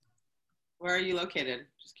Where are you located?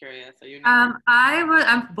 Just curious. Are you in New York?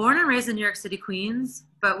 I'm born and raised in New York City, Queens,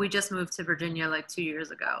 but we just moved to Virginia like 2 years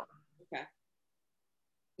ago. Okay.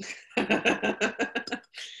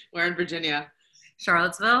 We're in Virginia.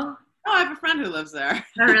 Charlottesville? Oh, I have a friend who lives there.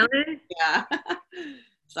 Oh, really? Yeah.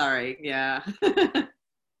 Sorry. Yeah.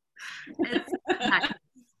 It's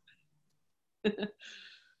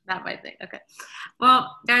not my thing. Okay.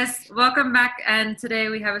 Well, guys, welcome back. And today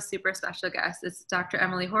we have a super special guest. It's Dr.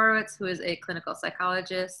 Emily Horowitz, who is a clinical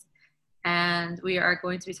psychologist. And we are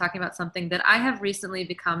going to be talking about something that I have recently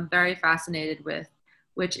become very fascinated with,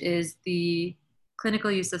 which is the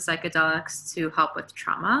clinical use of psychedelics to help with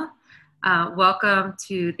trauma. Welcome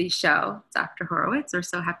to the show, Dr. Horowitz. We're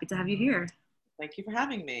so happy to have you here. Thank you for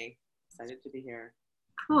having me. Excited to be here.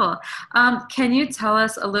 Cool. Can you tell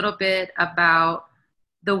us a little bit about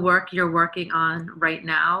the work you're working on right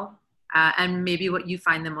now and maybe what you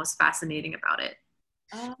find the most fascinating about it?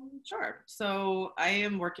 Sure. So I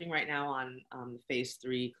am working right now on phase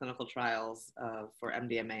 3 clinical trials for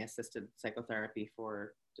MDMA assisted psychotherapy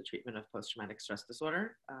for the treatment of post-traumatic stress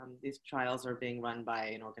disorder. These trials are being run by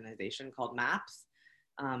an organization called MAPS,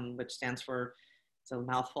 which stands for, it's a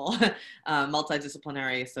mouthful,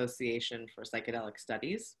 Multidisciplinary Association for Psychedelic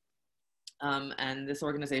Studies. And this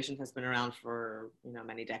organization has been around for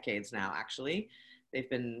many decades now, actually. They've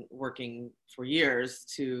been working for years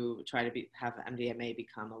to try to have MDMA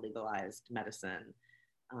become a legalized medicine.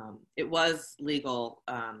 It was legal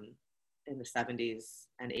in the 70s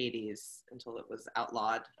and 80s until it was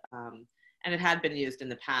outlawed. And it had been used in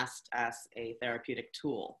the past as a therapeutic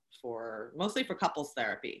tool mostly for couples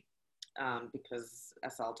therapy, because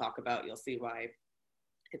as I'll talk about, you'll see why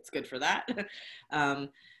it's good for that.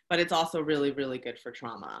 But it's also really, really good for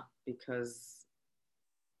trauma because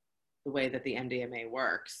the way that the MDMA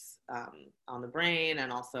works on the brain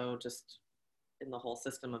and also just in the whole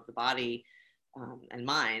system of the body and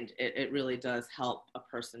mind, it really does help a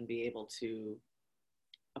person be able to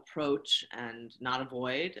approach and not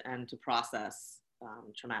avoid and to process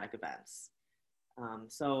traumatic events.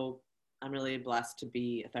 So I'm really blessed to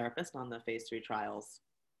be a therapist on the phase 3 trials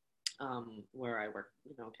where I work,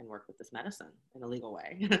 can work with this medicine in a legal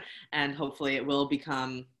way. And hopefully it will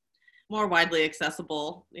become more widely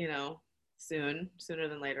accessible, sooner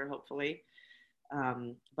than later, hopefully.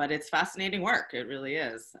 But it's fascinating work. It really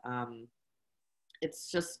is.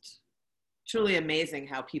 It's just truly amazing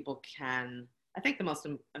how people I think the most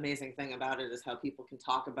amazing thing about it is how people can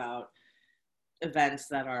talk about events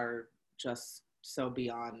that are just so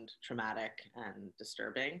beyond traumatic and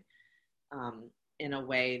disturbing in a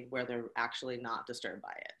way where they're actually not disturbed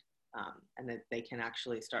by it. And that they can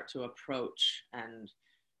actually start to approach and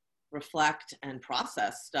reflect and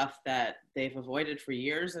process stuff that they've avoided for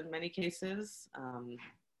years in many cases,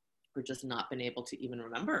 or just not been able to even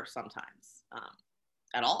remember sometimes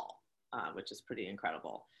at all, which is pretty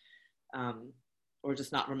incredible. Or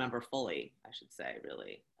just not remember fully, I should say,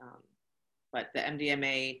 really. But the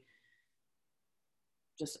MDMA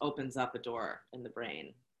just opens up a door in the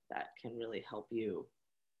brain that can really help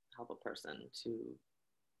a person to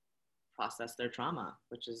process their trauma,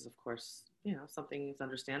 which is, of course, something that's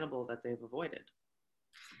understandable that they've avoided.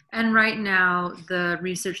 And right now, the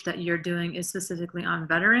research that you're doing is specifically on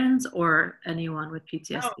veterans or anyone with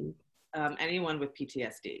PTSD? Anyone with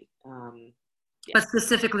PTSD. Yes. But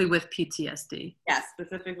specifically with PTSD? Yes,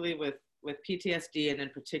 specifically with PTSD, and in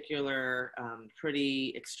particular,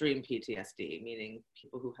 pretty extreme PTSD, meaning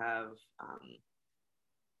people who have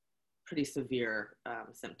pretty severe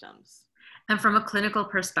symptoms. And from a clinical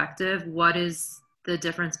perspective, what is the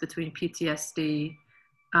difference between PTSD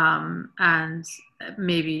and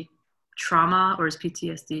maybe trauma, or is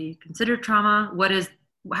PTSD considered trauma?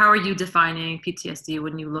 How are you defining PTSD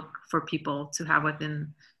when you look for people to have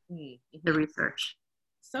within the research?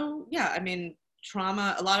 So, yeah,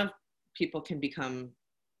 trauma, a lot of people can become,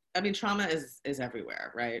 trauma is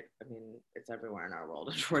everywhere, right? It's everywhere in our world,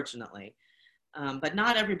 unfortunately. But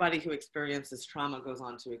not everybody who experiences trauma goes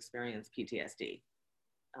on to experience PTSD.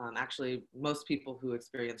 Actually, most people who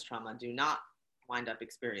experience trauma do not wind up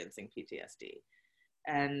experiencing PTSD.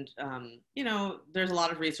 And, there's a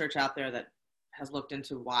lot of research out there that has looked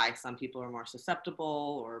into why some people are more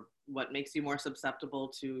susceptible or what makes you more susceptible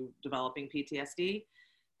to developing PTSD.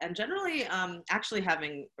 And generally, actually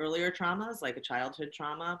having earlier traumas, like a childhood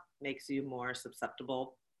trauma, makes you more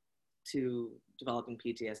susceptible to developing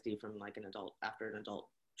PTSD from after an adult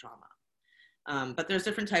trauma. But there's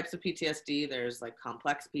different types of PTSD. There's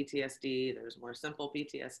complex PTSD, there's more simple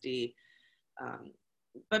PTSD.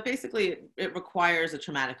 But basically it requires a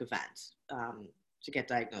traumatic event to get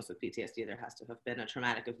diagnosed with PTSD, there has to have been a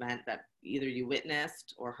traumatic event that either you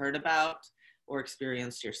witnessed or heard about or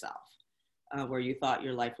experienced yourself, where you thought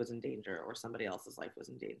your life was in danger or somebody else's life was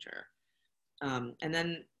in danger. And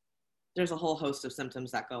then there's a whole host of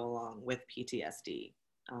symptoms that go along with PTSD,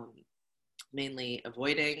 mainly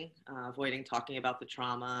avoiding talking about the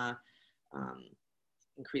trauma,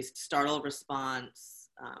 increased startle response,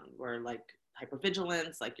 where like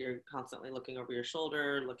hypervigilance, like you're constantly looking over your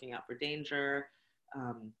shoulder, looking out for danger.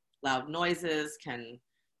 Loud noises can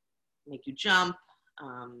make you jump.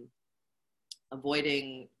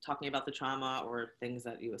 Avoiding talking about the trauma or things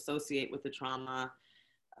that you associate with the trauma.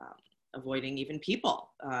 Avoiding even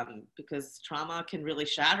people, because trauma can really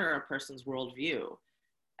shatter a person's worldview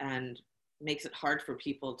and makes it hard for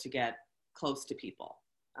people to get close to people.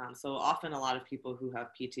 So often a lot of people who have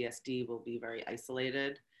PTSD will be very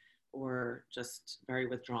isolated or just very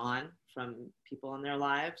withdrawn from people in their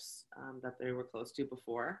lives that they were close to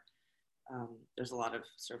before. There's a lot of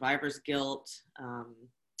survivor's guilt. Let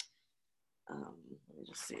me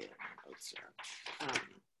just see it.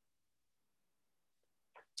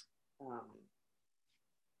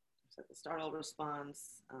 The startle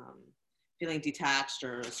response, feeling detached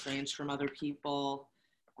or estranged from other people,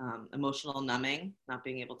 emotional numbing, not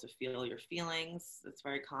being able to feel your feelings. It's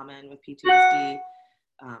very common with PTSD.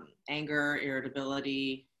 Anger,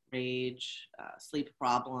 irritability, rage, sleep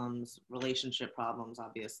problems, relationship problems,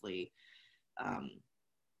 obviously,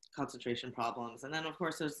 concentration problems. And then, of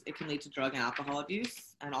course, it can lead to drug and alcohol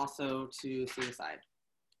abuse and also to suicide.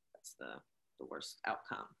 That's the worst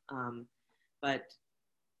outcome. But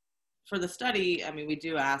for the study, I mean, we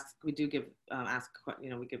give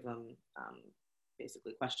them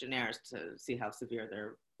basically questionnaires to see how severe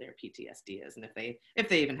their PTSD is, and if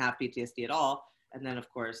they even have PTSD at all, and then of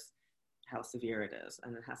course how severe it is,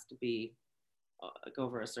 and it has to be go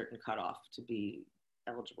over a certain cutoff to be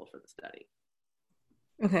eligible for the study.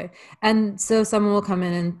 Okay, and so someone will come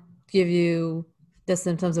in and give you the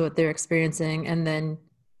symptoms of what they're experiencing, and then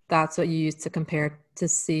that's what you use to compare to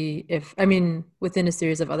see if, I mean, within a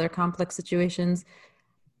series of other complex situations,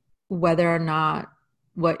 whether or not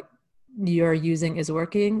what you're using is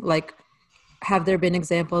working. Like, have there been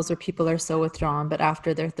examples where people are so withdrawn, but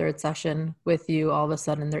after their third session with you, all of a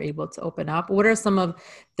sudden they're able to open up? What are some of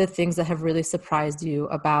the things that have really surprised you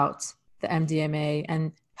about the MDMA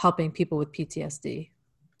and helping people with PTSD?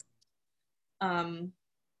 Well,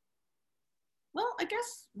 I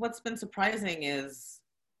guess what's been surprising is,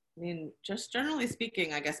 I mean, just generally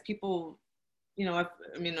speaking, I guess people,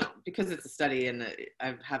 because it's a study and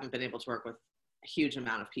I haven't been able to work with a huge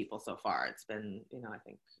amount of people so far. It's been, I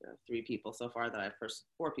think 4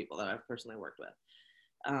 people that I've personally worked with.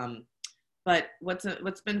 But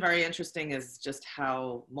what's been very interesting is just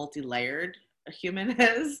how multi-layered a human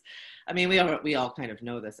is. I mean, we all kind of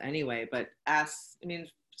know this anyway, but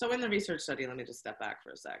so in the research study, let me just step back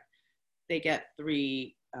for a sec. They get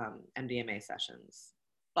 3 MDMA sessions,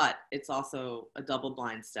 but it's also a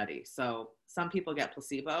double-blind study. So some people get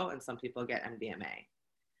placebo and some people get MDMA.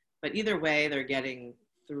 But either way, they're getting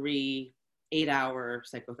 3 8-hour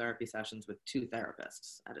psychotherapy sessions with 2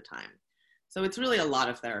 therapists at a time. So it's really a lot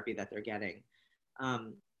of therapy that they're getting.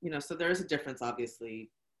 So there is a difference, obviously,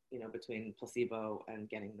 between placebo and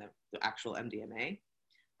getting the actual MDMA.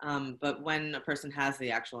 But when a person has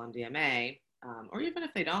the actual MDMA, or even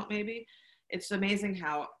if they don't, maybe, it's amazing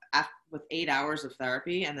how with 8 hours of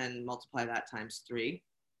therapy and then multiply that times 3,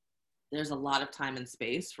 there's a lot of time and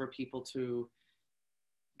space for people to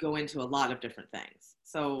go into a lot of different things.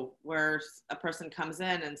 So where a person comes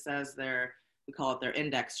in and says we call it their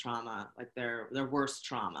index trauma, like their worst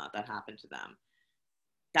trauma that happened to them,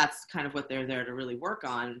 that's kind of what they're there to really work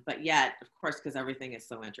on. But yet, of course, because everything is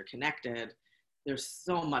so interconnected, there's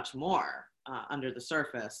so much more under the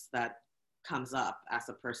surface that comes up as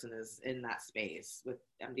a person is in that space with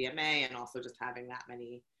MDMA and also just having that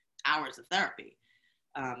many hours of therapy.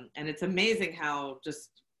 And it's amazing how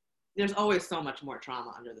just there's always so much more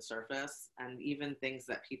trauma under the surface, and even things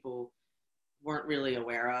that people weren't really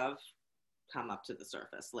aware of come up to the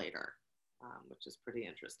surface later, which is pretty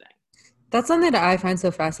interesting. That's something that I find so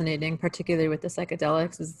fascinating, particularly with the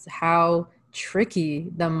psychedelics, is how tricky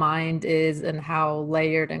the mind is and how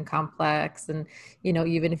layered and complex. And,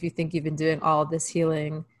 even if you think you've been doing all this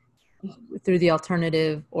healing through the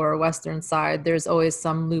alternative or Western side, there's always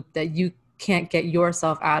some loop that you can't get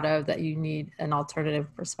yourself out of, that you need an alternative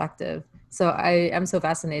perspective. So I am so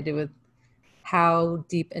fascinated with how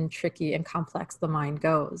deep and tricky and complex the mind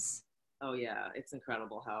goes. Oh yeah, it's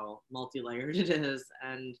incredible how multi-layered it is.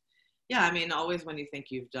 And Yeah, I mean, always when you think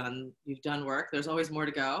you've done work, there's always more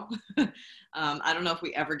to go. I don't know if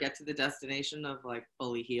we ever get to the destination of like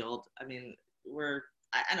fully healed. I mean,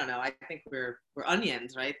 I don't know. I think we're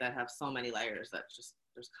onions, right? That have so many layers that just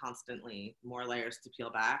there's constantly more layers to peel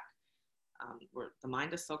back. The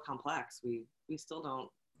mind is so complex. We still don't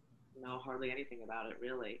know hardly anything about it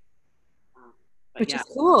really. But Which yeah, is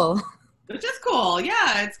cool. which is cool.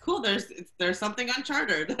 Yeah, it's cool. There's something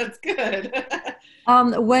uncharted. That's good.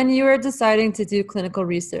 When you were deciding to do clinical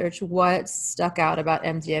research, what stuck out about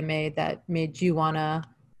MDMA that made you want to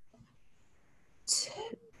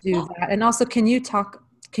do Well, that? And also, can you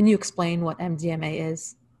explain what MDMA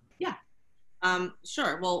is? yeah.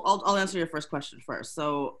 Sure. Well, I'll answer your first question first.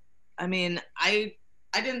 So, I mean, I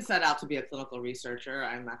didn't set out to be a clinical researcher.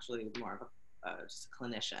 I'm actually more of just a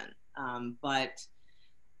clinician. But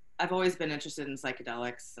I've always been interested in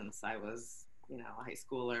psychedelics since I was, a high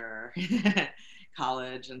schooler,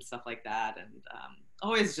 college, and stuff like that. And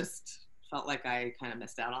always just felt like I kind of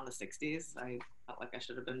missed out on the '60s. I felt like I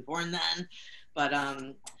should have been born then. But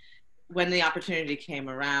when the opportunity came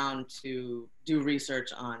around to do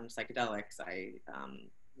research on psychedelics, I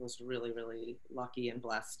was really, really lucky and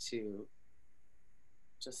blessed to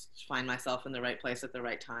just find myself in the right place at the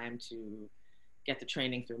right time to get the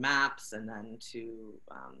training through MAPS and then to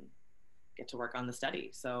get to work on the study.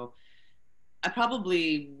 So I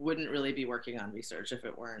probably wouldn't really be working on research if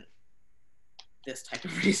it weren't this type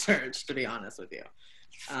of research, to be honest with you.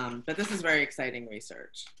 But this is very exciting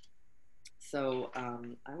research. So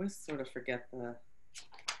I always sort of forget hold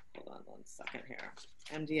on one second here.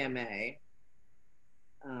 MDMA.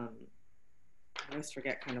 I always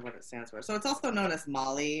forget kind of what it stands for. So it's also known as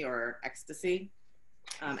Molly or ecstasy.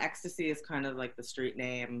 Ecstasy is kind of like the street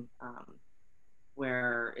name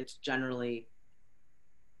where it's generally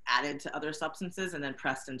added to other substances and then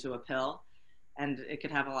pressed into a pill. And it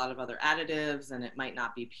could have a lot of other additives and it might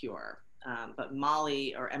not be pure. But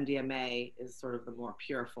Molly or MDMA is sort of the more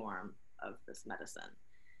pure form of this medicine.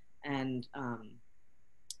 And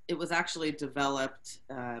it was actually developed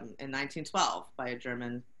in 1912 by a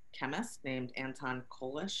German chemist named Anton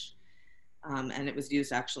Kolisch. And it was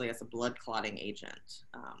used actually as a blood clotting agent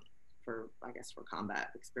for combat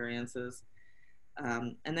experiences.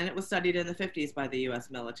 And then it was studied in the 50s by the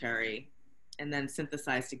US military and then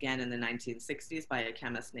synthesized again in the 1960s by a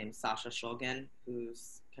chemist named Sasha Shulgin,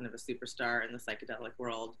 who's kind of a superstar in the psychedelic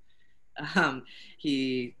world.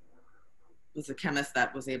 He was a chemist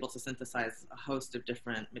that was able to synthesize a host of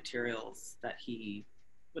different materials that he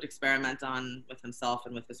would experiment on with himself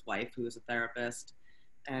and with his wife, who was a therapist,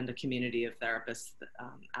 and a community of therapists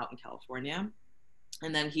out in California.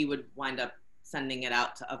 And then he would wind up sending it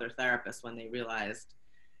out to other therapists when they realized,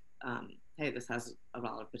 hey, this has a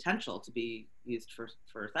lot of potential to be used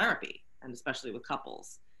for therapy, and especially with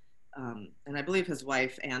couples. And I believe his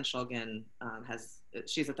wife, Anne Shulgin,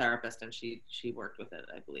 she's a therapist and she worked with it,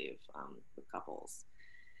 I believe, with couples.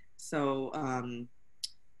 So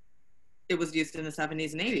it was used in the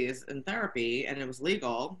 70s and 80s in therapy and it was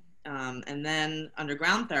legal. And then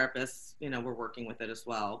underground therapists, were working with it as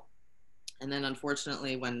well. And then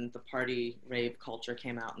unfortunately, when the party rave culture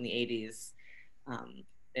came out in the 80s,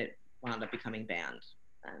 it wound up becoming banned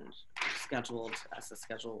and scheduled as a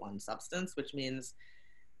Schedule 1 substance, which means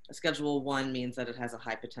a Schedule 1 means that it has a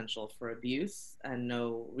high potential for abuse and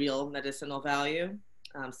no real medicinal value.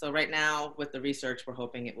 So right now, with the research, we're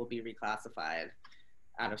hoping it will be reclassified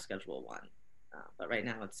out of Schedule 1. But right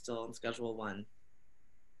now, it's still in Schedule 1.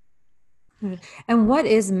 And what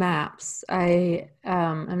is MAPS? I'm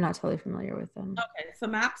not totally familiar with them. Okay, so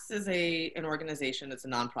MAPS is an organization. It's a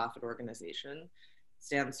nonprofit organization. It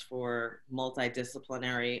stands for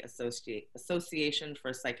Multidisciplinary Association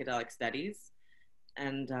for Psychedelic Studies.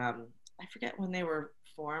 And I forget when they were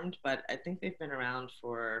formed, but I think they've been around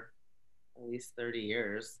for at least 30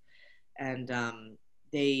 years. And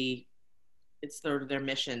it's their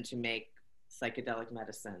mission to make psychedelic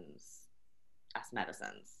medicines as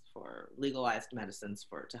medicines, for legalized medicines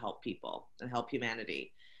to help people and help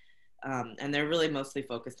humanity. And they're really mostly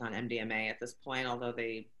focused on MDMA at this point, although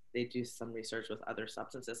they do some research with other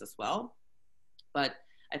substances as well. But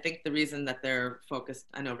I think the reason that they're focused,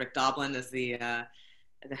 I know Rick Doblin is the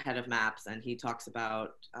head of MAPS, and he talks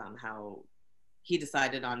about how he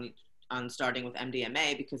decided on starting with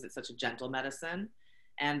MDMA because it's such a gentle medicine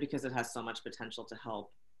and because it has so much potential to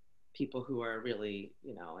help people who are really,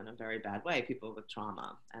 in a very bad way, people with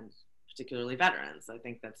trauma, and particularly veterans. I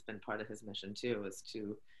think that's been part of his mission too, is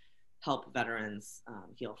to help veterans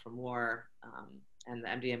heal from war. And the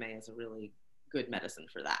MDMA is a really good medicine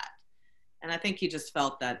for that. And I think he just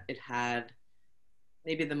felt that it had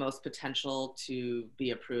maybe the most potential to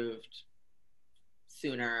be approved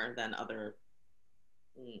sooner than other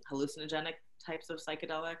hallucinogenic types of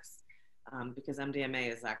psychedelics, because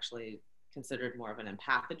MDMA is actually considered more of an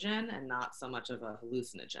empathogen and not so much of a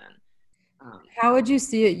hallucinogen. How would you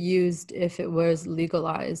see it used if it was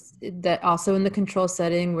legalized? That also in the control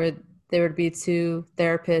setting where there would be 2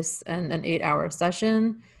 therapists and an 8-hour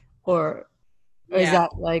session, or is Yeah.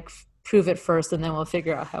 that like prove it first and then we'll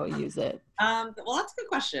figure out how we use it? Well, that's a good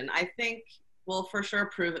question. I think we'll for sure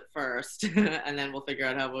prove it first, and then we'll figure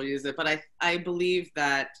out how we'll use it. But I believe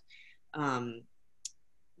that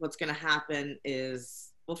what's going to happen is,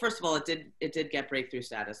 well, first of all, it did get breakthrough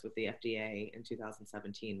status with the FDA in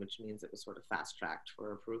 2017, which means it was sort of fast tracked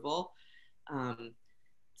for approval.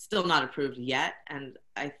 Still not approved yet, and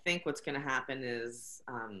I think what's going to happen is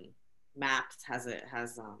MAPS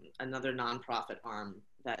has another nonprofit arm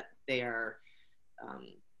that they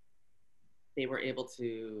were able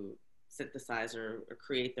to synthesize or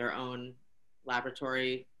create their own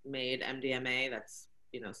laboratory made MDMA that's,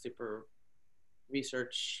 super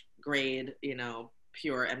research grade,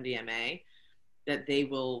 pure MDMA, that they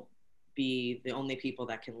will be the only people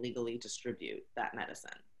that can legally distribute that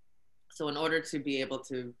medicine. So in order to be able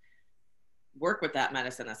to work with that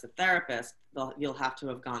medicine as a therapist, you'll have to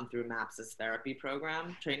have gone through MAPS's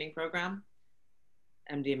training program,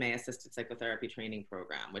 MDMA assisted psychotherapy training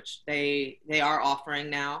program, which they are offering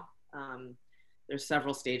now. There's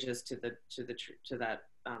several stages to that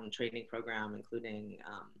training program, including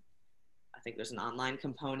I think there's an online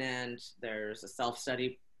component, there's a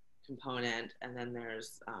self-study component, and then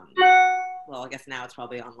there's well, I guess now it's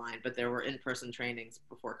probably online, but there were in-person trainings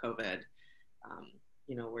before COVID,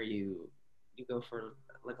 where you go for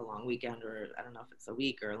like a long weekend, or I don't know if it's a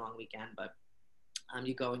week or a long weekend, but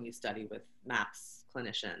you go and you study with MAPS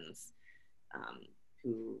clinicians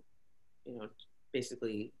who,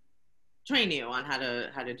 basically train you on how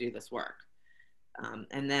to do this work.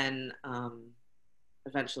 And then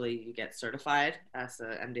eventually you get certified as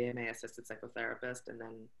an MDMA assisted psychotherapist. And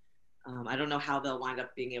then I don't know how they'll wind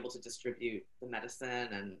up being able to distribute the medicine,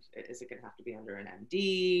 and is it going to have to be under an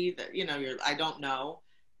MD? I don't know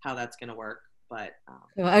how that's going to work, but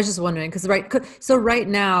I was just wondering because right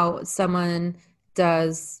now someone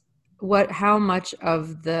does how much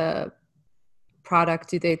of the product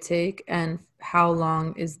do they take, and how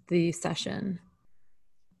long is the session?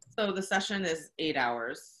 So the session is 8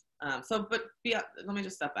 hours. Let me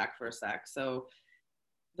just step back for a sec. So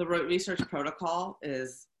the research protocol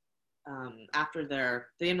is after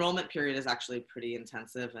the enrollment period is actually pretty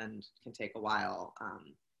intensive and can take a while.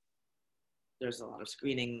 There's a lot of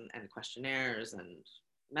screening and questionnaires and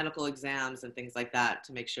medical exams and things like that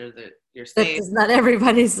to make sure that you're safe. Not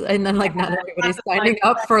everybody's signing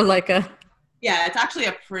up for like a. Yeah, it's actually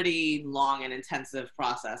a pretty long and intensive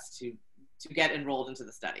process to get enrolled into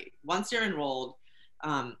the study. Once you're enrolled,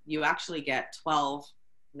 you actually get 12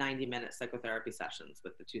 90-minute psychotherapy sessions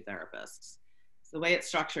with the 2 therapists. So the way it's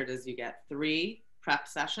structured is you get 3 prep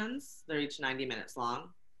sessions. They're each 90 minutes long.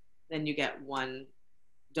 Then you get 1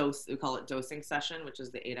 dose, we call it dosing session, which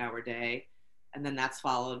is the 8-hour day. And then that's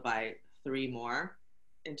followed by 3 more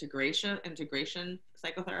integration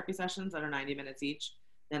psychotherapy sessions that are 90 minutes each.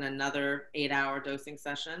 Then another 8-hour dosing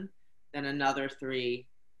session, then another 3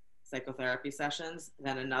 psychotherapy sessions,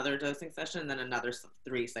 then another dosing session, then another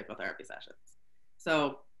 3 psychotherapy sessions.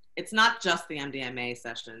 So it's not just the MDMA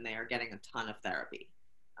session. They are getting a ton of therapy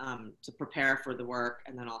to prepare for the work,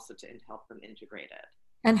 and then also to help them integrate it.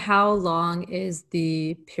 And how long is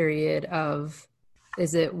the period of,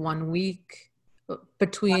 is it 1 week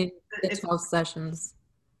between the 12 sessions?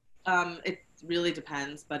 It really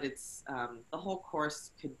depends, but it's the whole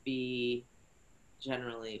course could be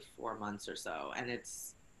generally 4 months or so, and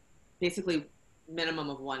it's basically minimum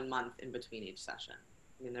of 1 month in between each session.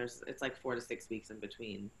 I mean, it's like 4 to 6 weeks in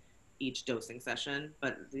between each dosing session,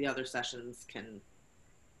 but the other sessions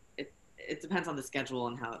it depends on the schedule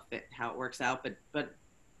and how it works out. But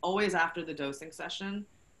always after the dosing session,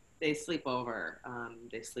 they sleep over.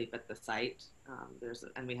 They sleep at the site.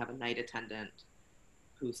 And we have a night attendant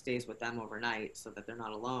who stays with them overnight so that they're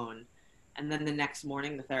not alone. And then the next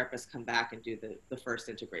morning, the therapists come back and do the first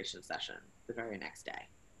integration session the very next day.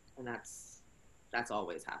 And that's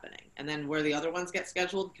always happening. And then where the other ones get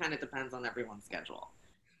scheduled kind of depends on everyone's schedule.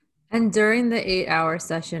 And during the 8-hour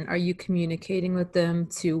session, are you communicating with them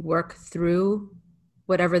to work through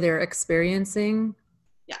whatever they're experiencing?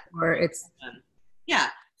 Yeah. Or it's... Yeah.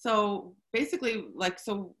 So basically,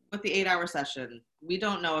 so with the 8-hour session, we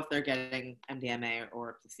don't know if they're getting MDMA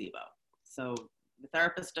or placebo. So the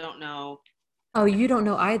therapists don't know. Oh, you don't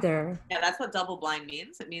know either. Yeah, that's what double blind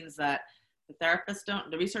means. It means that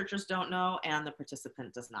The researchers don't know, and the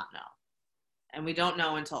participant does not know. And we don't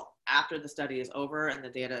know until after the study is over and the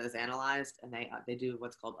data is analyzed, and they do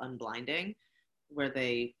what's called unblinding, where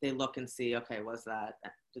they look and see, okay,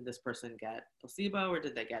 did this person get placebo or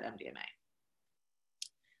did they get MDMA?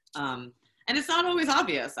 And it's not always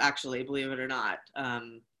obvious, actually, believe it or not.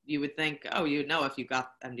 You would think, oh, you'd know if you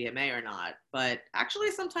got MDMA or not, but actually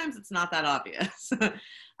sometimes it's not that obvious.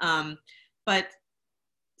 But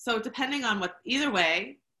so depending on either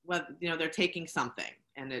way, they're taking something,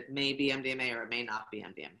 and it may be MDMA or it may not be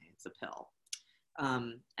MDMA. It's a pill.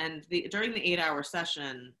 And during the 8-hour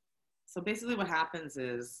session, so basically what happens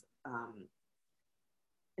is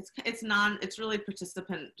it's really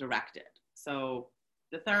participant directed. So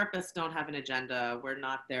the therapists don't have an agenda. We're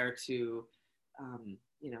not there to,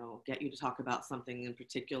 get you to talk about something in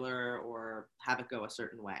particular or have it go a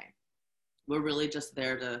certain way. We're really just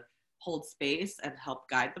there to hold space and help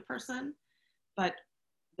guide the person. But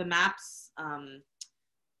the MAPS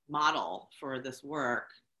model for this work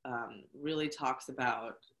really talks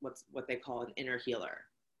about what they call an inner healer,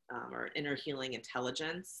 or inner healing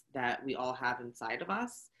intelligence that we all have inside of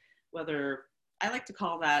us. Whether I like to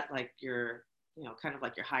call that like your, kind of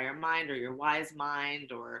like your higher mind or your wise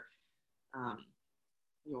mind, or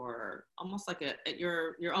your almost like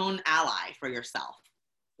your own ally for yourself.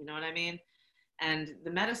 You know what I mean? And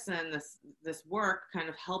the medicine, this work kind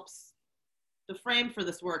of helps. The frame for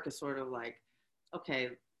this work is sort of like,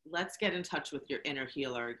 okay, let's get in touch with your inner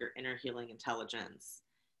healer, your inner healing intelligence,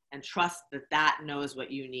 and trust that knows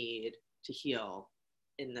what you need to heal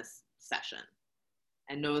in this session,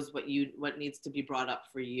 and knows what needs to be brought up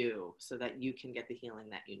for you so that you can get the healing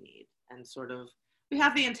that you need. And sort of, we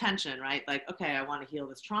have the intention, right? Like, okay, I want to heal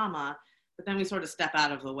this trauma, but then we sort of step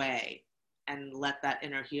out of the way and let that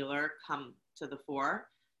inner healer come to the fore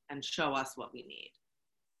and show us what we need.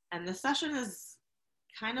 And the session is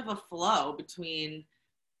kind of a flow between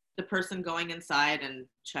the person going inside and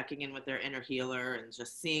checking in with their inner healer and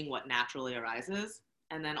just seeing what naturally arises,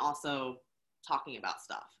 and then also talking about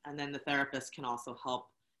stuff. And then the therapist can also help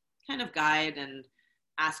kind of guide and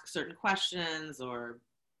ask certain questions, or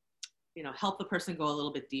help the person go a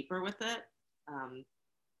little bit deeper with it,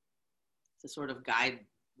 to sort of guide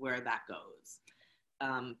where that goes.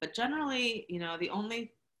 But generally, the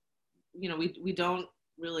only, we don't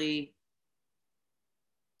really,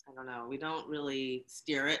 we don't really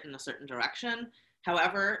steer it in a certain direction.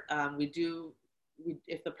 However,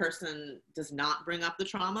 if the person does not bring up the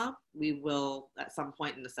trauma, we will at some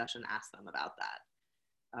point in the session ask them about that.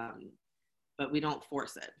 But we don't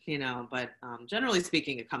force it, but generally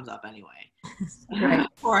speaking, it comes up anyway. Right.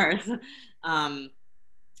 Of course.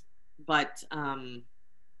 But I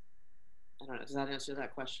don't know, does that answer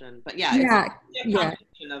that question? But yeah, it's a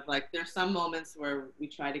combination of like, there's some moments where we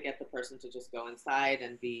try to get the person to just go inside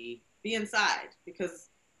and be inside, because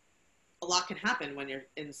a lot can happen when you're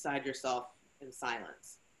inside yourself in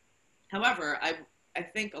silence. However, I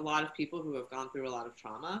think a lot of people who have gone through a lot of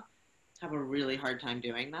trauma have a really hard time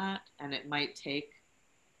doing that. And it might take,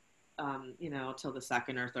 till the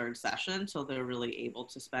second or third session till they're really able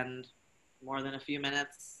to spend more than a few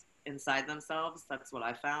minutes inside themselves. That's what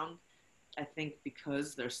I found. I think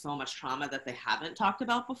because there's so much trauma that they haven't talked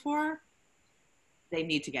about before, they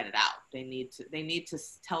need to get it out. They need to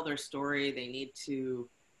tell their story. They need to,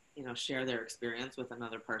 share their experience with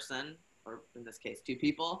another person, or in this case, two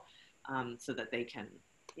people, so that they can,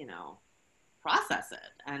 process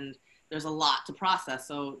it. And there's a lot to process.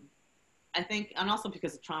 So I think, and also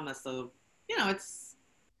because of trauma, so, it's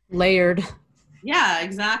layered. Yeah,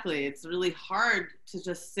 exactly. It's really hard to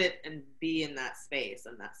just sit and be in that space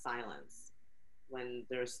and that silence when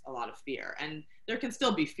there's a lot of fear. And there can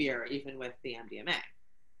still be fear even with the MDMA.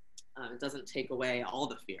 It doesn't take away all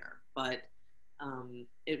the fear, but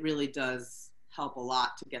it really does help a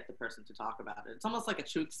lot to get the person to talk about it. It's almost like a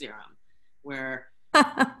truth serum where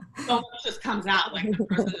so much just comes out, like the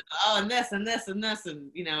person, and this and this and this, and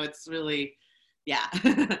it's really, yeah.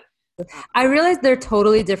 I realize they're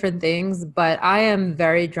totally different things, but I am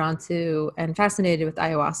very drawn to and fascinated with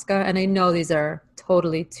ayahuasca. And I know these are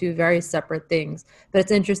totally two very separate things, but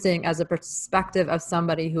it's interesting as a perspective of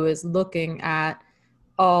somebody who is looking at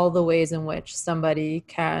all the ways in which somebody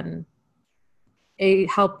can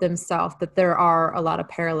help themselves, that there are a lot of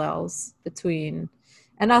parallels between,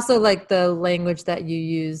 and also like the language that you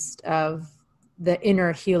used of the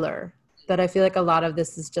inner healer, that I feel like a lot of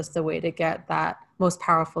this is just a way to get that most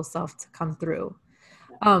powerful self to come through.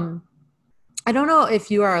 I don't know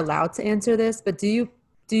if you are allowed to answer this, but do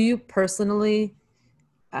you personally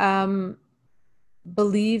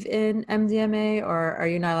believe in MDMA, or are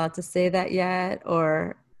you not allowed to say that yet?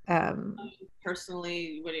 Or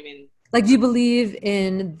Personally, what do you mean? Like, do you believe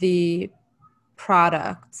in the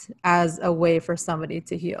product as a way for somebody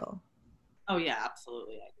to heal? Oh yeah,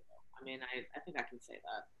 absolutely, I do. I mean, I think I can say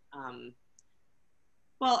that.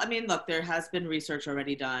 Well, I mean, look, there has been research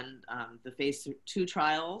already done. The phase 2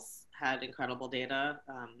 trials had incredible data.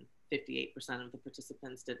 58% of the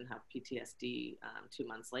participants didn't have PTSD 2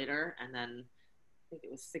 months later, and then I think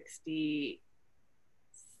it was 64%,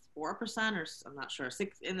 or I'm not sure,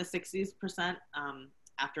 in the 60s%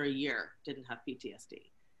 after a year didn't have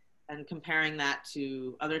PTSD. And comparing that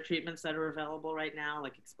to other treatments that are available right now,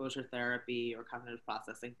 like exposure therapy or cognitive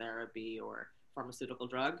processing therapy or pharmaceutical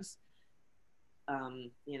drugs,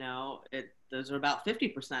 those are about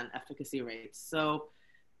 50% efficacy rates. So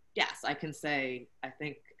yes, I can say I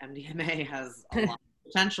think MDMA has a lot of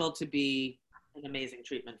potential to be an amazing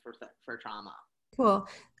treatment for trauma. Cool.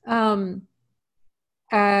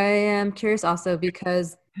 I am curious also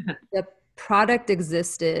because the product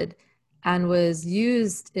existed and was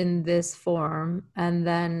used in this form and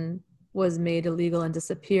then was made illegal and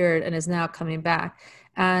disappeared and is now coming back.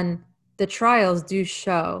 And the trials do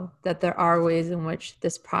show that there are ways in which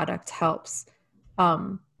this product helps.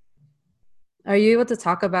 Are you able to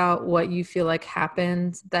talk about what you feel like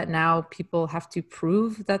happened that now people have to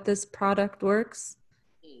prove that this product works?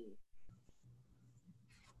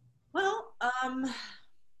 Well,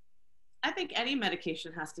 I think any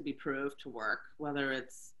medication has to be proved to work, whether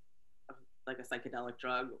it's like a psychedelic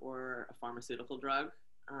drug or a pharmaceutical drug.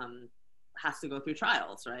 Has to go through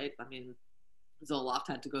trials, right? I mean, Zoloft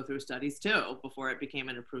had to go through studies too before it became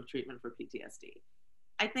an approved treatment for PTSD.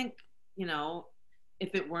 I think,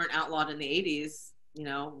 if it weren't outlawed in the 80s,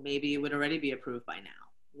 maybe it would already be approved by now.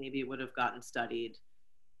 Maybe it would have gotten studied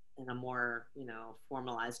in a more,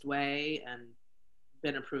 formalized way and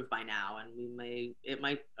been approved by now. And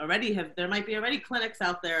there might be already clinics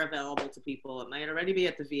out there available to people. It might already be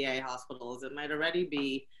at the VA hospitals. It might already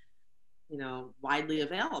be, widely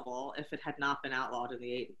available if it had not been outlawed in the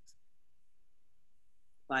 80s.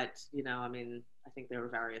 But, I think there were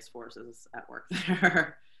various forces at work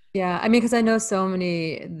there. Yeah, I mean, because I know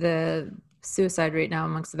the suicide rate now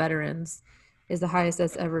amongst veterans is the highest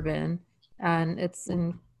that's ever been. And it's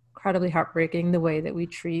incredibly heartbreaking the way that we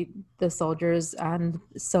treat the soldiers. And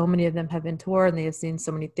so many of them have been to war and they have seen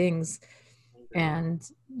so many things. And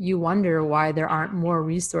you wonder why there aren't more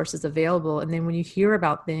resources available. And then when you hear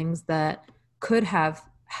about things that could have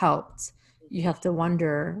helped, you have to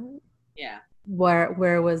wonder,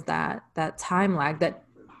 where was that time lag that,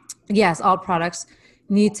 yes, all products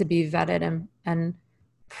need to be vetted and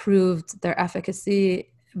proved their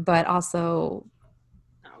efficacy, but also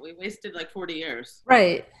we wasted like 40 years.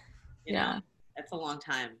 Right. That's a long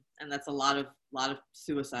time, and that's a lot of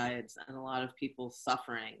suicides and a lot of people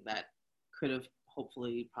suffering that could have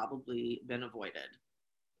hopefully probably been avoided.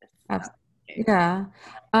 Yeah.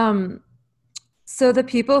 So the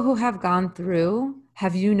people who have gone through,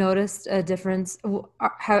 have you noticed a difference?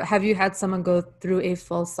 Have you had someone go through a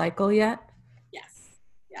full cycle yet? Yes.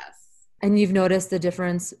 And you've noticed the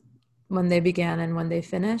difference when they began and when they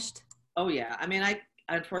finished? Oh yeah. I mean,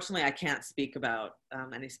 unfortunately, I can't speak about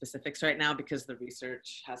any specifics right now because the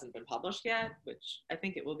research hasn't been published yet, which I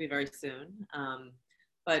think it will be very soon.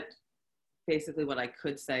 But basically what I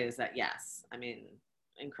could say is that, yes, I mean,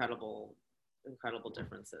 incredible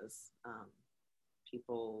differences.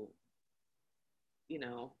 People,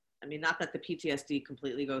 I mean, not that the PTSD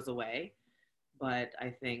completely goes away, but I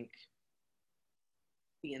think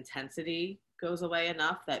the intensity goes away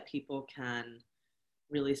enough that people can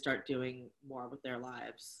really start doing more with their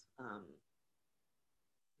lives, and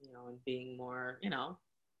being more,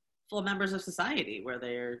 full members of society where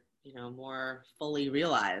they're, more fully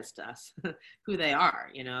realized as who they are,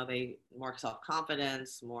 they more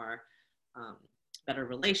self-confidence, more better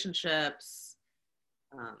relationships.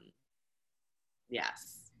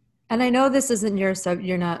 Yes. And I know this isn't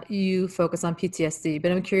you focus on PTSD,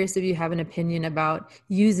 but I'm curious if you have an opinion about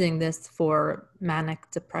using this for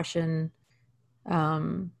manic depression,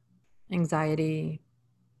 anxiety.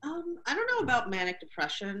 I don't know about manic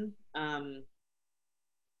depression. I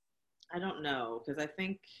don't know, because I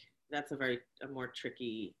think that's a more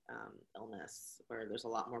tricky illness where there's a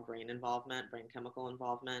lot more brain chemical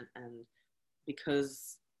involvement, and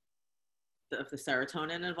because of the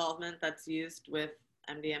serotonin involvement that's used with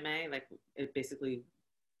MDMA, like it basically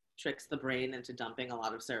tricks the brain into dumping a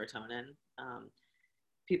lot of serotonin.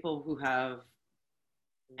 People who have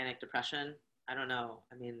manic depression, I don't know.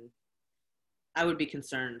 I mean, I would be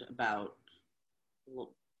concerned about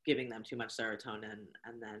giving them too much serotonin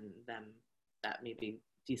and then that maybe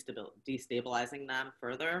destabilizing them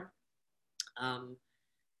further.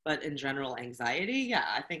 But in general, anxiety, yeah,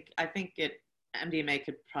 I think MDMA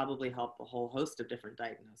could probably help a whole host of different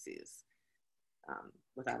diagnoses,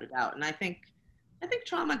 without a doubt. And I think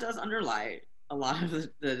trauma does underlie a lot of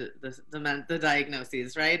the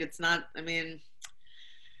diagnoses, right? It's not, I mean,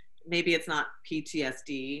 maybe it's not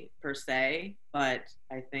PTSD per se, but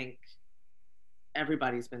I think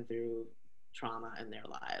everybody's been through trauma in their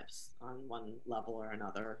lives on one level or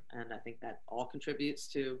another. And I think that all contributes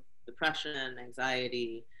to depression,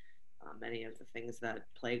 anxiety, many of the things that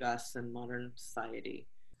plague us in modern society.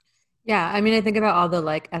 Yeah, I mean, I think about all the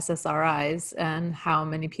like SSRIs and how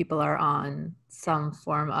many people are on some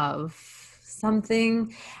form of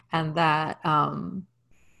something, and that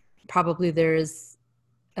probably there's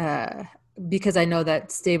uh, because I know that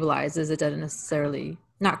stabilizes, it doesn't necessarily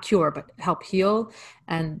not cure, but help heal,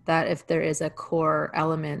 and that if there is a core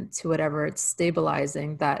element to whatever it's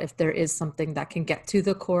stabilizing, that if there is something that can get to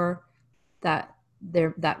the core, that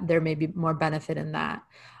there may be more benefit in that.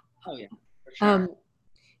 Oh yeah, for sure.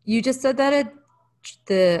 You just said that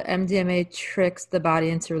the MDMA tricks the body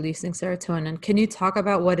into releasing serotonin. Can you talk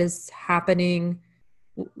about what is happening,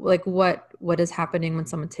 like what is happening when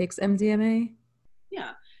someone takes MDMA?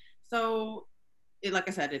 Yeah. So, like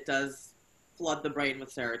I said, it does flood the brain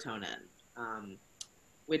with serotonin,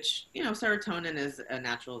 which, serotonin is a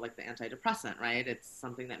natural, like the antidepressant, right? It's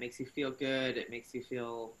something that makes you feel good. It makes you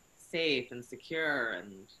feel safe and secure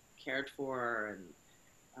and cared for.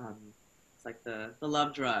 And it's like the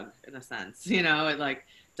love drug in a sense, it like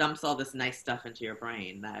dumps all this nice stuff into your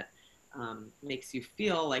brain that makes you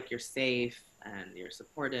feel like you're safe and you're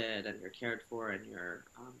supported and you're cared for and you're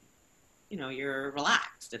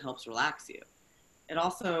relaxed. It helps relax you. It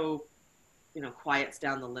also, quiets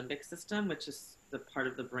down the limbic system, which is the part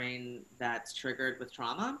of the brain that's triggered with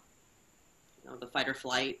trauma, the fight or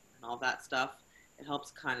flight and all that stuff. It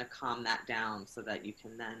helps kind of calm that down so that you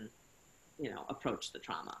can then, approach the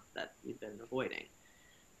trauma that you've been avoiding.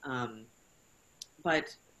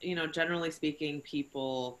 But, generally speaking,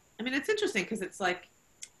 people, I mean, it's interesting because it's like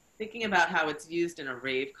thinking about how it's used in a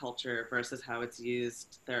rave culture versus how it's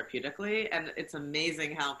used therapeutically. And it's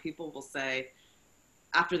amazing how people will say,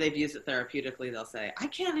 after they've used it therapeutically, they'll say, I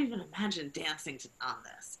can't even imagine dancing on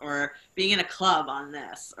this or being in a club on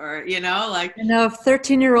this, or, like. I know if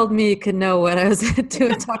 13-year-old me could know what I was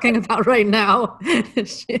talking about right now.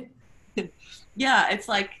 Yeah, it's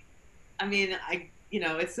like, I mean,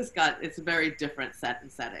 it's a very different set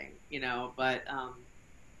and setting, but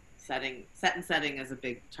setting is a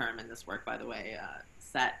big term in this work, by the way.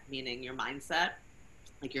 Set meaning your mindset,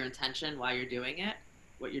 like your intention, why you're doing it,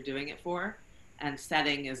 what you're doing it for. And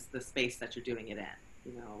setting is the space that you're doing it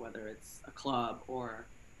in, whether it's a club or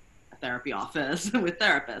a therapy office with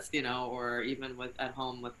therapists, or even at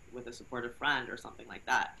home with a supportive friend or something like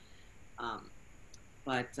that.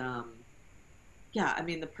 Yeah, I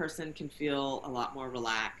mean, the person can feel a lot more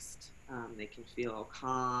relaxed. They can feel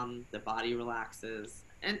calm. The body relaxes.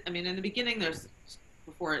 And I mean, in the beginning,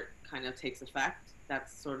 before it kind of takes effect,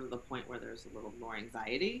 that's sort of the point where there's a little more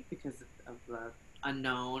anxiety because of the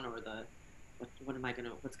unknown or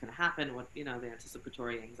what's going to happen, the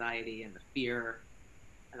anticipatory anxiety and the fear.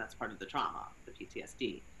 And that's part of the trauma, the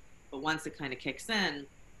PTSD. But once it kind of kicks in,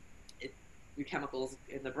 the chemicals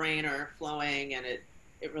in the brain are flowing and it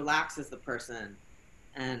relaxes the person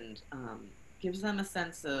and gives them a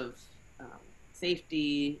sense of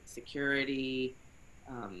safety, security,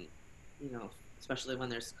 especially when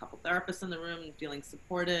there's a couple therapists in the room, feeling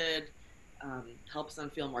supported, helps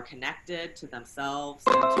them feel more connected to themselves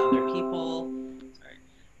and to other people.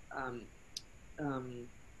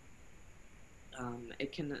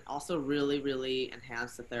 It can also really, really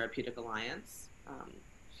enhance the therapeutic alliance.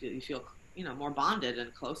 You feel more bonded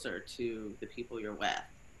and closer to the people you're with.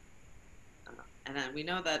 And then we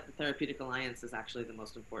know that the therapeutic alliance is actually the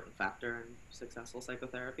most important factor in successful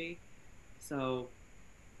psychotherapy. So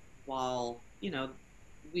while,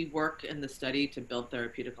 we work in the study to build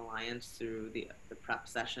therapeutic alliance through the prep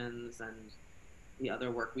sessions and the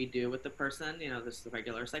other work we do with the person, this is the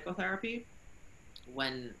regular psychotherapy,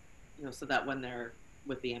 so that when they're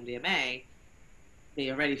with the MDMA,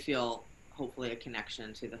 they already feel hopefully a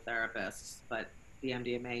connection to the therapists, but the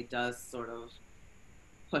MDMA does sort of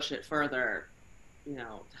push it further,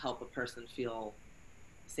 to help a person feel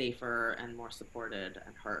safer and more supported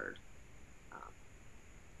and heard.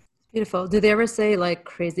 Beautiful. Do they ever say like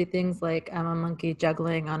crazy things like I'm a monkey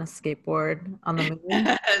juggling on a skateboard on the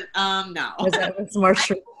moon? No. Or is that's more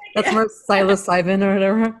psilocybin or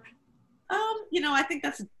whatever? I think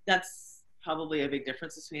that's probably a big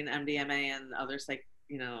difference between MDMA and other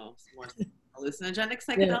more hallucinogenic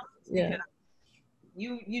psychedelics. Yeah.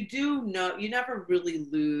 you do know, you never really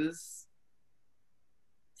lose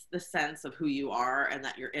the sense of who you are and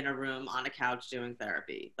that you're in a room on a couch doing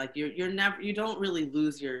therapy. Like you're never, you don't really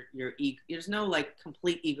lose your ego. There's no like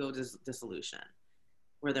complete ego dissolution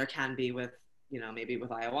where there can be with, maybe with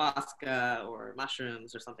ayahuasca or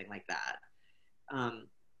mushrooms or something like that.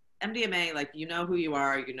 MDMA, like, you know who you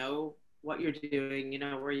are, you know what you're doing, you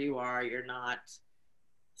know where you are, you're not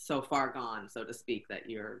so far gone, so to speak, that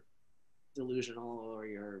you're delusional or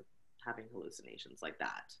you're having hallucinations like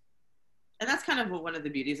that. And that's kind of one of the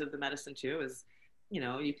beauties of the medicine too, is,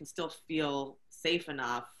 you can still feel safe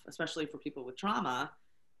enough, especially for people with trauma,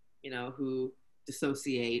 who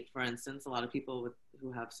dissociate. For instance, a lot of people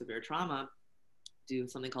who have severe trauma do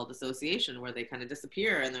something called dissociation, where they kind of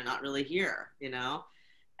disappear and they're not really here,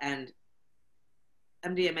 and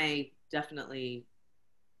MDMA definitely,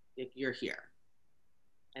 you're here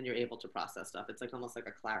and you're able to process stuff. It's like almost like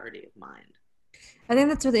a clarity of mind. I think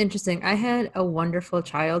that's really interesting. I had a wonderful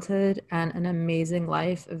childhood and an amazing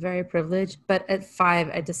life, very privileged, but at 5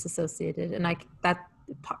 I disassociated, and that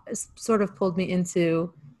sort of pulled me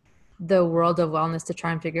into the world of wellness to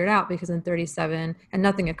try and figure it out, because I'm 37 and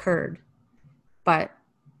nothing occurred. But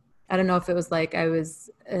I don't know if it was like I was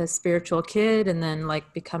a spiritual kid and then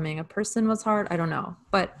like becoming a person was hard. I don't know.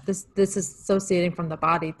 But this associating from the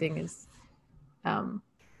body thing is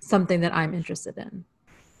something that I'm interested in.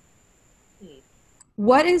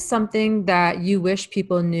 What is something that you wish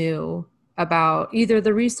people knew about either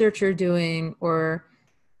the research you're doing or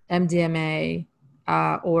MDMA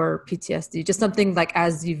or PTSD? Just something like,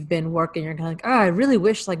 as you've been working, you're kind of like, I really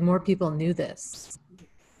wish like more people knew this.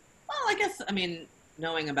 Well, I guess,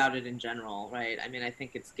 knowing about it in general, right? I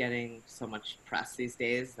think it's getting so much press these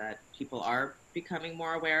days that people are becoming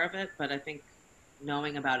more aware of it, but I think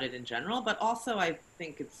knowing about it in general, but also I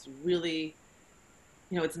think it's really,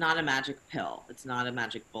 it's not a magic pill. It's not a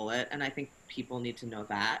magic bullet. And I think people need to know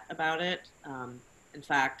that about it. In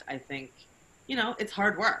fact, I think, it's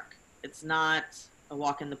hard work. It's not a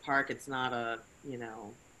walk in the park. It's not a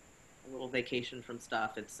little vacation from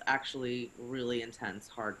stuff. It's actually really intense,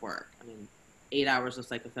 hard work. 8 hours of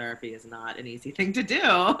psychotherapy is not an easy thing to do.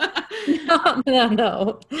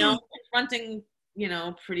 No. Confronting,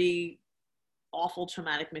 pretty awful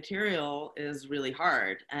traumatic material is really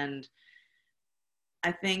hard. And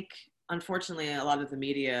I think, unfortunately, a lot of the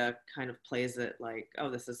media kind of plays it like, oh,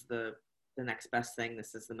 this is the next best thing.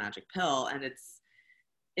 This is the magic pill. And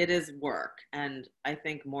it is work. And I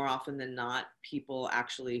think more often than not, people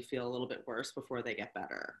actually feel a little bit worse before they get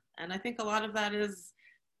better. And I think a lot of that is,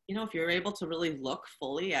 if you're able to really look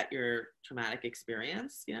fully at your traumatic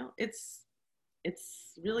experience, it's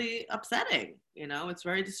really upsetting, it's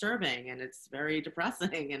very disturbing and it's very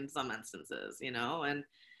depressing in some instances, and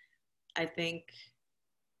I think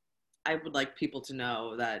I would like people to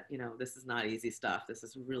know that, this is not easy stuff. This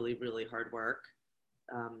is really, really hard work.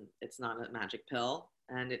 It's not a magic pill,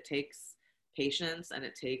 and it takes patience and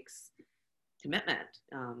it takes commitment.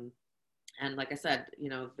 And like I said,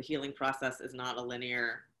 the healing process is not a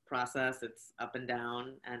linear process. It's up and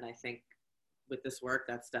down. And I think with this work,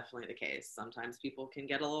 that's definitely the case. Sometimes people can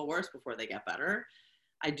get a little worse before they get better.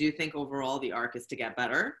 I do think overall the arc is to get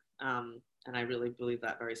better. And I really believe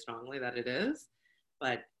that very strongly, that it is.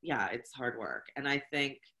 But yeah, it's hard work. And I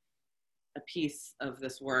think a piece of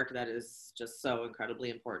this work that is just so incredibly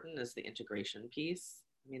important is the integration piece.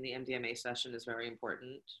 The MDMA session is very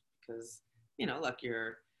important because, look,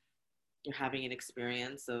 you're having an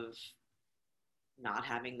experience of not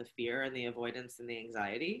having the fear and the avoidance and the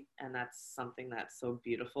anxiety. And that's something that's so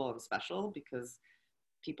beautiful and special, because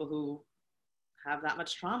people who have that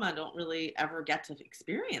much trauma don't really ever get to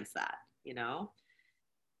experience that,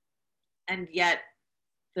 and yet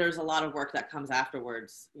there's a lot of work that comes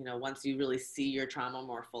afterwards, once you really see your trauma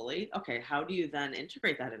more fully. Okay, how do you then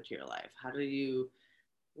integrate that into your life? How do you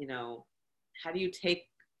take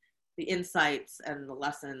the insights and the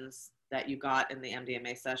lessons that you got in the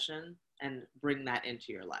MDMA session and bring that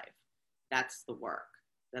into your life? That's the work.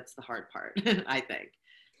 That's the hard part, I think.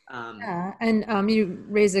 Yeah, and you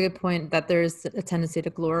raise a good point that there's a tendency to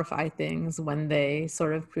glorify things when they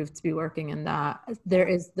sort of prove to be working, and that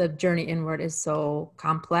the journey inward is so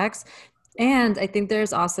complex. And I think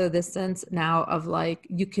there's also this sense now of like,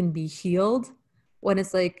 you can be healed when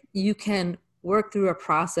it's like you can work through a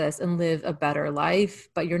process and live a better life,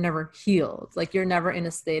 but you're never healed. Like, you're never in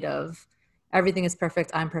a state of everything is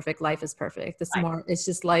perfect, I'm perfect, life is perfect. It's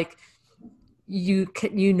just like you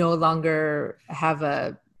no longer have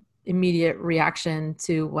a immediate reaction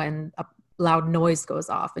to when a loud noise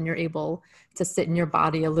goes off, and you're able to sit in your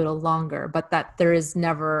body a little longer, but that there is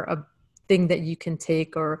never a thing that you can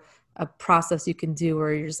take or a process you can do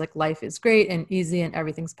where you're just like, life is great and easy and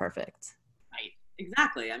everything's perfect. Right.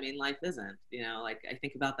 Exactly. I mean, life isn't, like I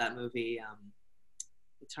think about that movie,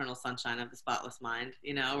 Eternal Sunshine of the Spotless Mind,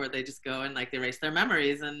 where they just go and like erase their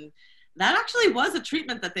memories. And that actually was a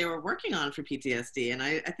treatment that they were working on for PTSD. And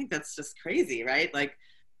I think that's just crazy, right? Like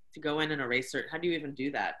to go in and erase how do you even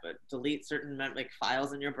do that? But delete certain like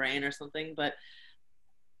files in your brain or something. But,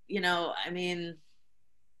 I mean,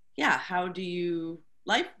 yeah, how do you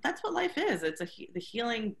that's what life is. It's the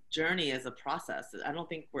healing journey is a process. I don't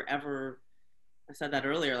think we're ever, I said that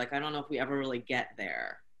earlier, like I don't know if we ever really get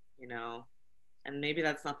there, and maybe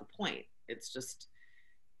that's not the point. It's just,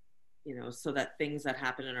 so that things that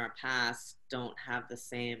happen in our past don't have the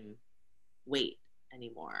same weight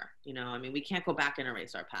anymore. I mean, we can't go back and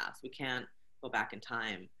erase our past. We can't go back in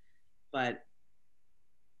time. But,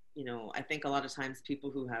 I think a lot of times people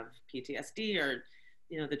who have PTSD are,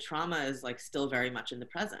 the trauma is like still very much in the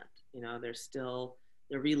present.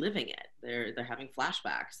 They're reliving it. They're having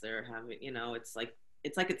flashbacks. They're having, it's like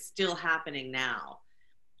it's still happening now.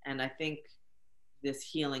 And I think this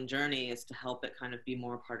healing journey is to help it kind of be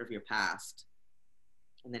more part of your past,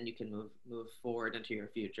 and then you can move forward into your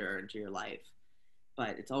future, into your life.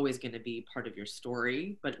 But it's always going to be part of your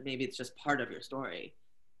story, but maybe it's just part of your story,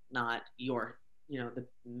 not your, the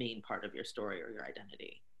main part of your story or your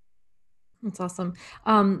identity. That's awesome.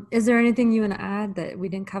 Is there anything you want to add that we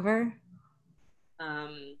didn't cover? I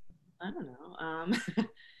don't know.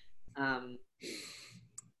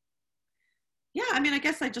 Yeah, I mean, I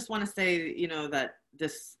guess I just want to say, that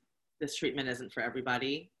this treatment isn't for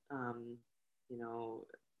everybody.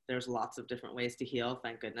 There's lots of different ways to heal,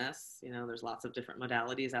 thank goodness. There's lots of different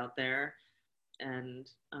modalities out there. And,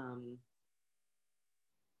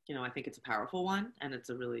 I think it's a powerful one, and it's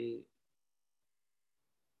a really,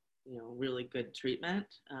 really good treatment,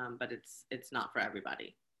 but it's not for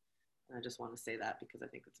everybody. And I just want to say that because I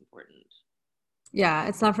think it's important. Yeah,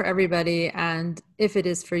 it's not for everybody. And if it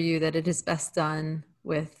is for you, that it is best done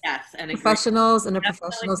with professionals in a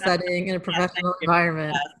professional setting, in a professional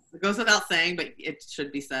environment. Yes. It goes without saying, but it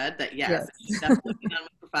should be said that yes. It should definitely be done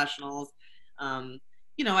with professionals. I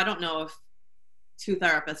don't know if 2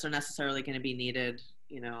 therapists are necessarily going to be needed.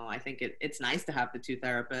 I think it's nice to have the 2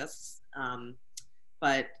 therapists.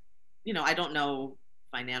 But, I don't know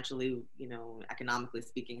financially, economically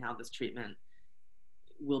speaking, how this treatment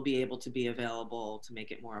will be able to be available to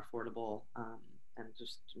make it more affordable and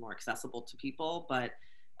just more accessible to people. But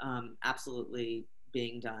absolutely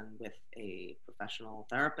being done with a professional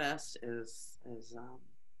therapist is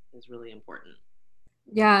really important.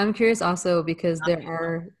 Yeah, I'm curious also because there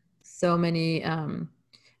are so many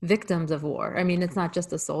victims of war. I mean, it's not just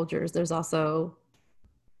the soldiers. There's also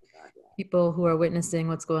people who are witnessing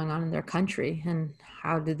what's going on in their country, and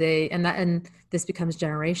how do they, and this becomes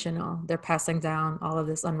generational. They're passing down all of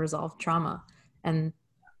this unresolved trauma. And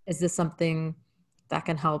is this something that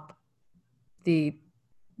can help the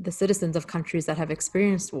citizens of countries that have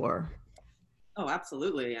experienced war? Oh,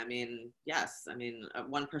 absolutely. I mean, yes. I mean,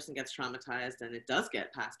 one person gets traumatized and it does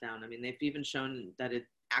get passed down. I mean, they've even shown that it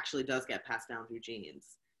actually does get passed down through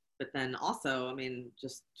genes. But then also, I mean,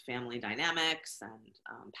 just family dynamics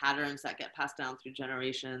and patterns that get passed down through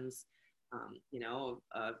generations.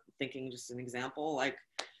 Thinking just an example, like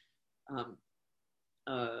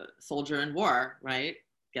a soldier in war, right,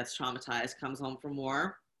 gets traumatized, comes home from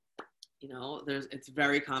war. It's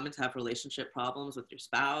very common to have relationship problems with your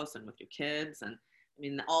spouse and with your kids. And I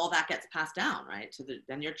mean, all that gets passed down, right?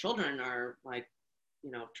 Then your children are like,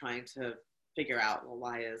 trying to figure out, well,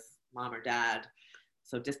 why is mom or dad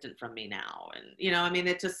so distant from me now? And, I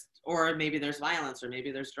mean, or maybe there's violence, or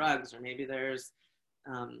maybe there's drugs, or maybe there's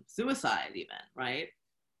suicide even, right?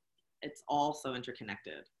 It's all so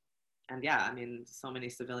interconnected. And yeah, I mean, so many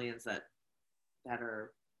civilians that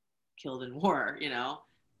are killed in war,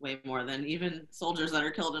 way more than even soldiers that are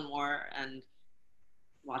killed in war, and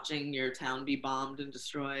watching your town be bombed and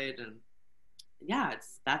destroyed. And yeah,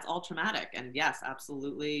 that's all traumatic. And yes,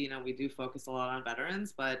 absolutely, we do focus a lot on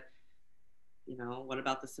veterans, but what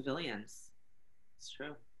about the civilians? It's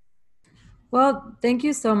true. Well, thank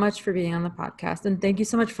you so much for being on the podcast, and thank you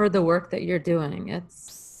so much for the work that you're doing.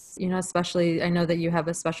 It's, especially, I know that you have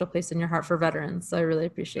a special place in your heart for veterans, so I really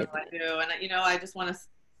appreciate that. I do. And, I just want to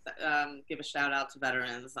give a shout out to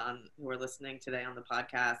veterans who are listening today on the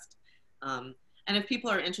podcast. And if people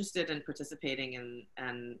are interested in participating in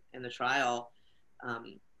the trial,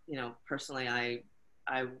 personally, I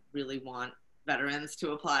really want veterans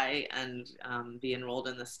to apply and be enrolled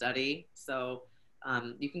in the study. So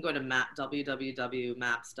you can go to www.maps.org,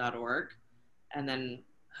 and then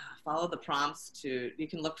follow the prompts you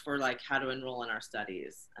can look for like how to enroll in our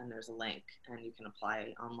studies, and there's a link and you can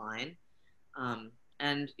apply online.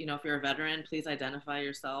 And, you know, if you're a veteran, please identify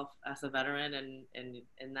yourself as a veteran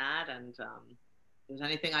in that. And if there's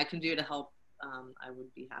anything I can do to help, I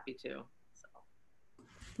would be happy to. So.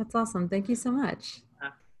 That's awesome. Thank you so much.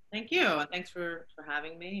 Thank you. And thanks for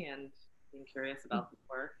having me and being curious about the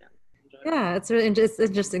work. And yeah, it's really it's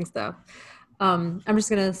interesting stuff. I'm just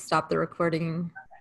going to stop the recording